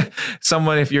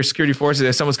if you're security forces,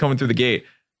 if someone's coming through the gate.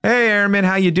 Hey, Airman,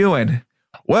 how you doing?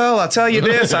 Well, I'll tell you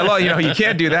this. I love, you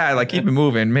can't do that. Like, keep it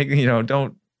moving.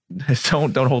 Don't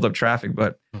hold up traffic.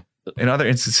 But in other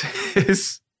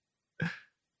instances,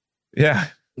 yeah.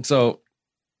 So,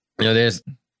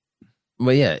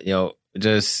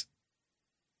 just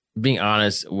being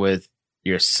honest with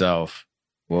yourself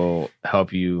will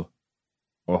help you,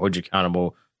 or hold you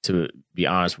accountable to be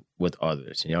honest with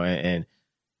others,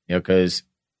 because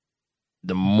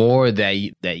the more that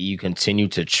you continue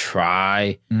to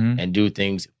try and do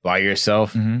things by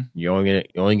yourself, you're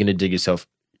only gonna dig yourself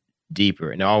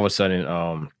deeper. And all of a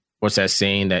sudden, what's that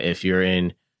saying, that if you're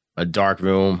in a dark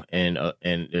room and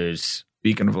there's a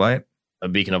beacon of light,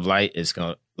 it's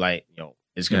gonna light,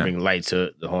 it's gonna bring light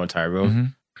to the whole entire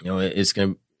room.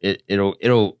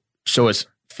 It'll show its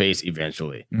face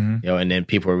eventually, and then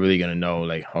people are really gonna know,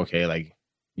 like, okay, like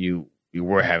you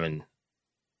were having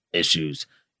issues,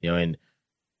 and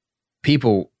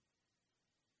people,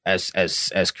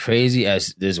 as crazy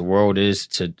as this world is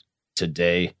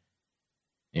today,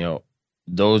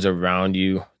 those around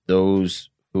you, those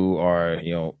who are,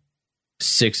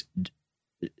 6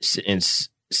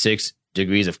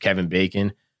 degrees of Kevin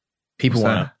Bacon, people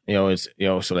want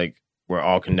to, so like we're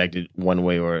all connected one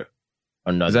way or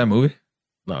another. Is that a movie?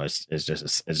 No, it's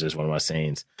just one of my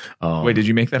sayings. Wait, did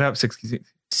you make that up? 6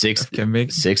 Kevin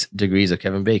Bacon? 6 degrees of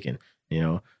Kevin Bacon.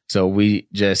 So we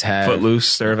just have Footloose,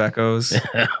 Stir of Echoes,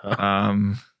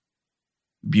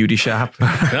 beauty shop.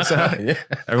 So,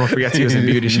 everyone forgets he was in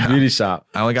beauty shop. Beauty shop.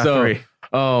 I only got 3.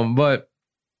 But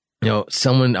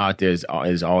someone out there is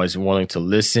always willing to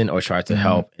listen or try to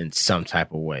help in some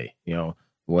type of way.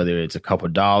 Whether it's a couple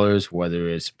dollars, whether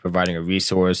it's providing a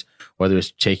resource, whether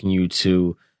it's taking you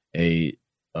to a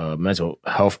mental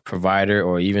health provider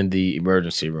or even the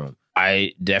emergency room.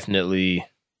 I definitely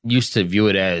used to view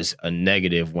it as a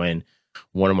negative when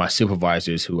one of my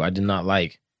supervisors, who I did not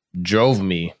like, drove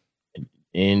me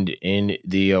in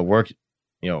the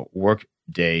work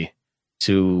day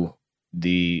to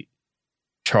the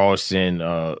Charleston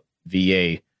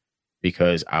VA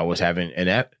because I was having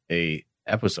a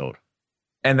episode.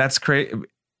 And that's crazy.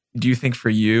 Do you think for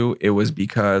you it was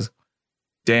because,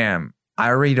 damn, I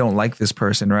already don't like this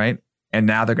person, right? And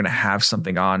now they're gonna have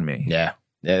something on me. Yeah.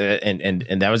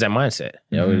 And that was that mindset,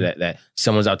 that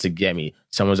someone's out to get me,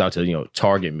 someone's out to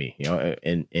target me.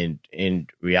 In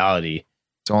reality,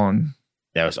 it's on.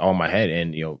 That was all in my head,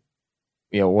 and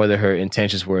whether her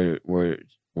intentions were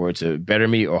to better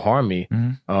me or harm me,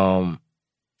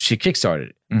 she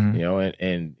kickstarted it.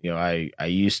 And I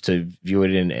used to view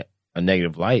it in a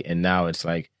negative light, and now it's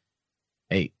like,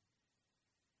 hey,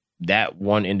 that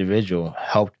one individual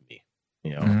helped me.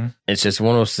 It's just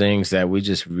one of those things that we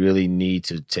just really need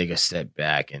to take a step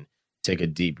back and take a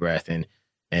deep breath and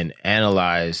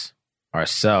analyze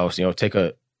ourselves, take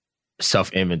a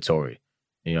self inventory.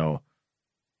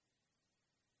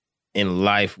 In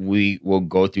life, we will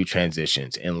go through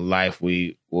transitions. In life,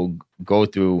 we will go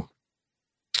through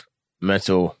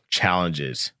mental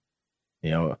challenges.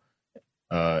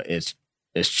 It's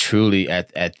truly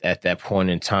at that point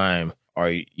in time,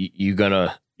 are you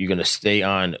gonna stay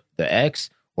on the X,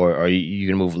 or are you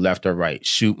gonna move left or right?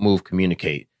 Shoot, move,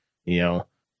 communicate.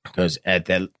 Because at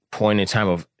that point in time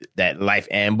of that life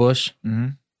ambush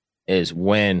is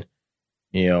when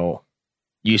you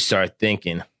start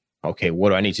thinking, okay, what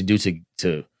do I need to do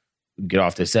to get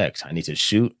off this X? I need to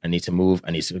shoot, I need to move,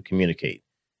 I need to communicate.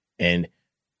 And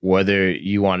whether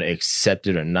you want to accept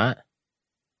it or not,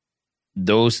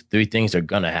 those 3 things are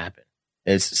gonna happen.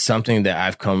 It's something that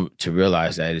I've come to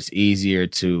realize that it's easier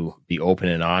to be open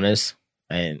and honest.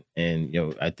 And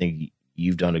I think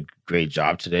you've done a great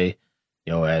job today,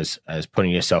 as putting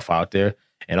yourself out there.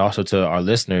 And also to our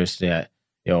listeners that,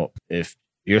 if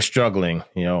you're struggling,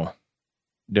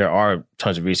 there are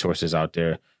tons of resources out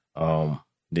there.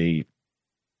 The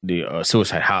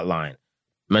suicide hotline,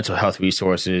 mental health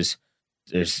resources.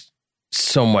 There's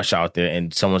so much out there,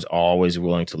 and someone's always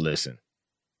willing to listen.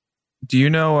 Do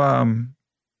you know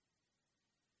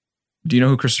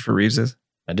who Christopher Reeves is?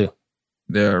 I do.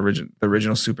 The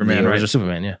original Superman, the original right?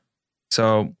 Superman, yeah.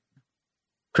 So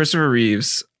Christopher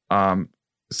Reeves, if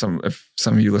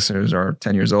some of you listeners are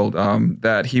 10 years old,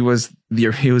 that he was the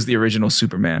original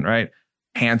Superman, right?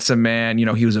 Handsome man,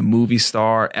 he was a movie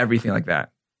star, everything like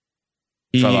that.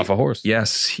 He fell off a horse.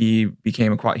 Yes, he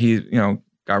became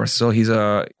God rest his soul, he's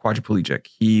a quadriplegic.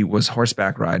 He was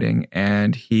horseback riding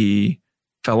and he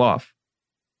fell off.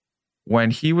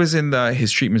 When he was in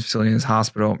his treatment facility in his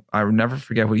hospital, I will never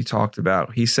forget what he talked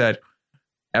about. He said,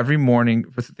 every morning,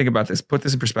 think about this, put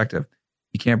this in perspective.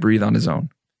 He can't breathe on his own.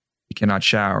 He cannot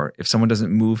shower. If someone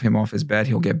doesn't move him off his bed,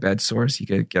 he'll get bed sores. He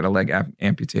could get a leg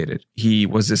amputated. He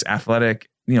was this athletic,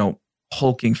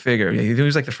 hulking figure. He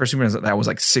was like the first Superman that was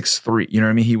like 6'3". You know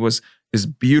what I mean? He was this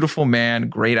beautiful man,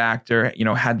 great actor,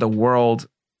 had the world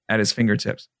at his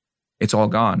fingertips. It's all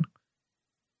gone.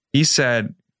 He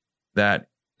said that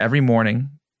every morning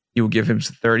he would give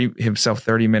himself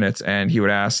 30 minutes and he would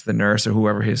ask the nurse or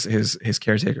whoever his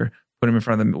caretaker, put him in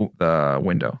front of the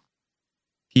window.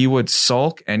 He would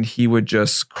sulk and he would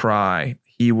just cry.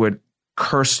 He would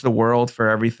curse the world for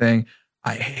everything.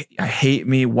 I hate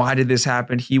me. Why did this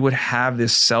happen? He would have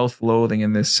this self-loathing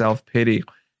and this self-pity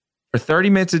for 30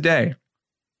 minutes a day.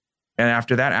 And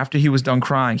after that, after he was done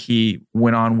crying, he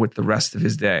went on with the rest of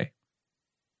his day.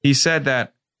 He said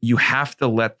that you have to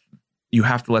let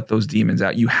those demons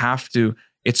out.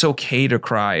 It's okay to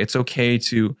cry. It's okay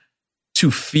to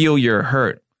feel your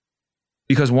hurt.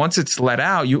 Because once it's let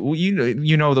out,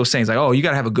 you know those sayings like, oh, you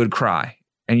got to have a good cry.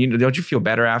 And don't you feel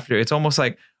better after? It's almost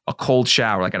like a cold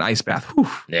shower, like an ice bath. Whew,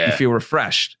 yeah. You feel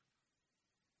refreshed.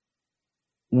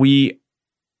 We,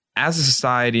 as a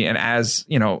society and as,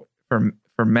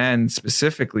 for men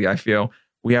specifically, I feel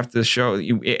we have to show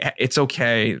it's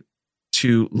okay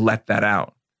to let that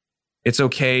out. It's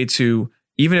okay to,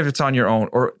 even if it's on your own,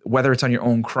 or whether it's on your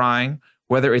own crying,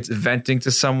 whether it's venting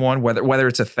to someone, whether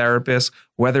it's a therapist,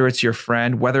 whether it's your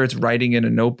friend, whether it's writing in a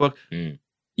notebook,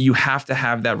 you have to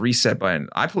have that reset button.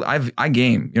 I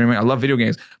game, you know what I mean? I love video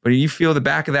games, but you feel the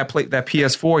back of that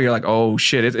PS4, you're like, oh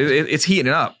shit, it's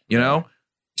heating up,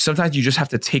 sometimes you just have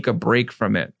to take a break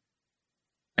from it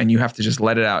and you have to just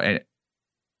let it out. And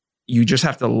you just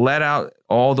have to let out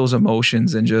all those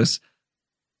emotions and just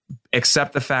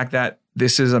accept the fact that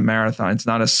this is a marathon. It's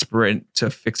not a sprint to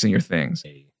fixing your things.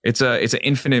 It's an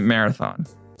infinite marathon.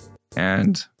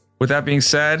 And with that being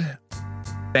said,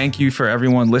 thank you for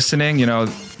everyone listening. You know,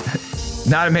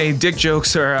 not many dick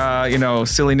jokes or,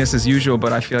 silliness as usual,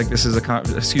 but I feel like this is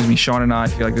Sean and I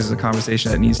feel like this is a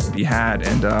conversation that needs to be had.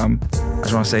 And I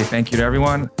just want to say thank you to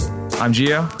everyone. I'm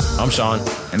Gio. I'm Sean.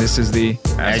 And this is the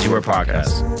As You Were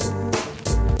podcast.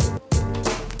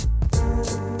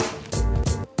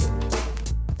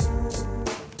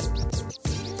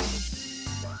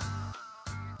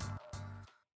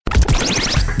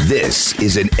 This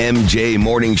is an MJ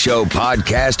Morning Show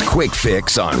podcast quick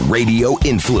fix on Radio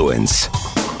Influence.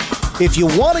 If you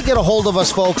want to get a hold of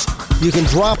us, folks, you can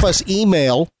drop us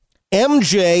email,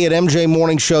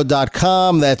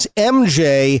 mj@mjmorningshow.com. That's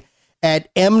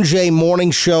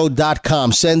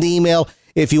mj@mjmorningshow.com. Send the email.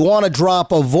 If you want to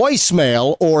drop a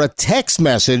voicemail or a text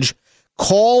message,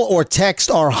 call or text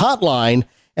our hotline,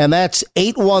 and that's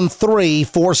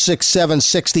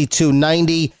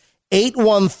 813-467-6290.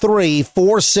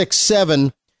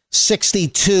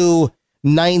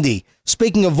 813-467-6290.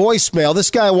 Speaking of voicemail,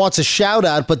 this guy wants a shout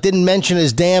out, but didn't mention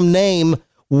his damn name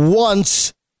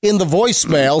once in the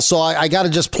voicemail. So I got to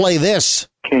just play this.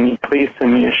 Can you please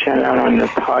send me a shout out on the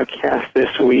podcast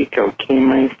this week? Okay,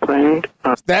 my friend.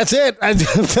 That's it.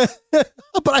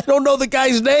 But I don't know the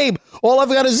guy's name. All I've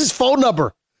got is his phone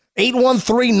number.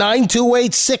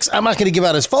 813-928-6. I'm not going to give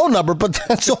out his phone number, but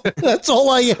that's all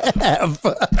I have.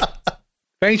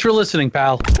 Thanks for listening,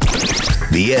 pal.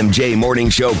 The MJ Morning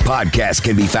Show podcast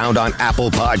can be found on Apple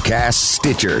Podcasts,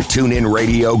 Stitcher, TuneIn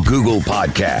Radio, Google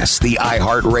Podcasts, the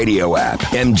iHeartRadio app,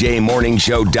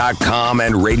 mjmorningshow.com,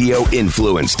 and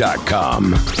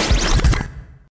radioinfluence.com.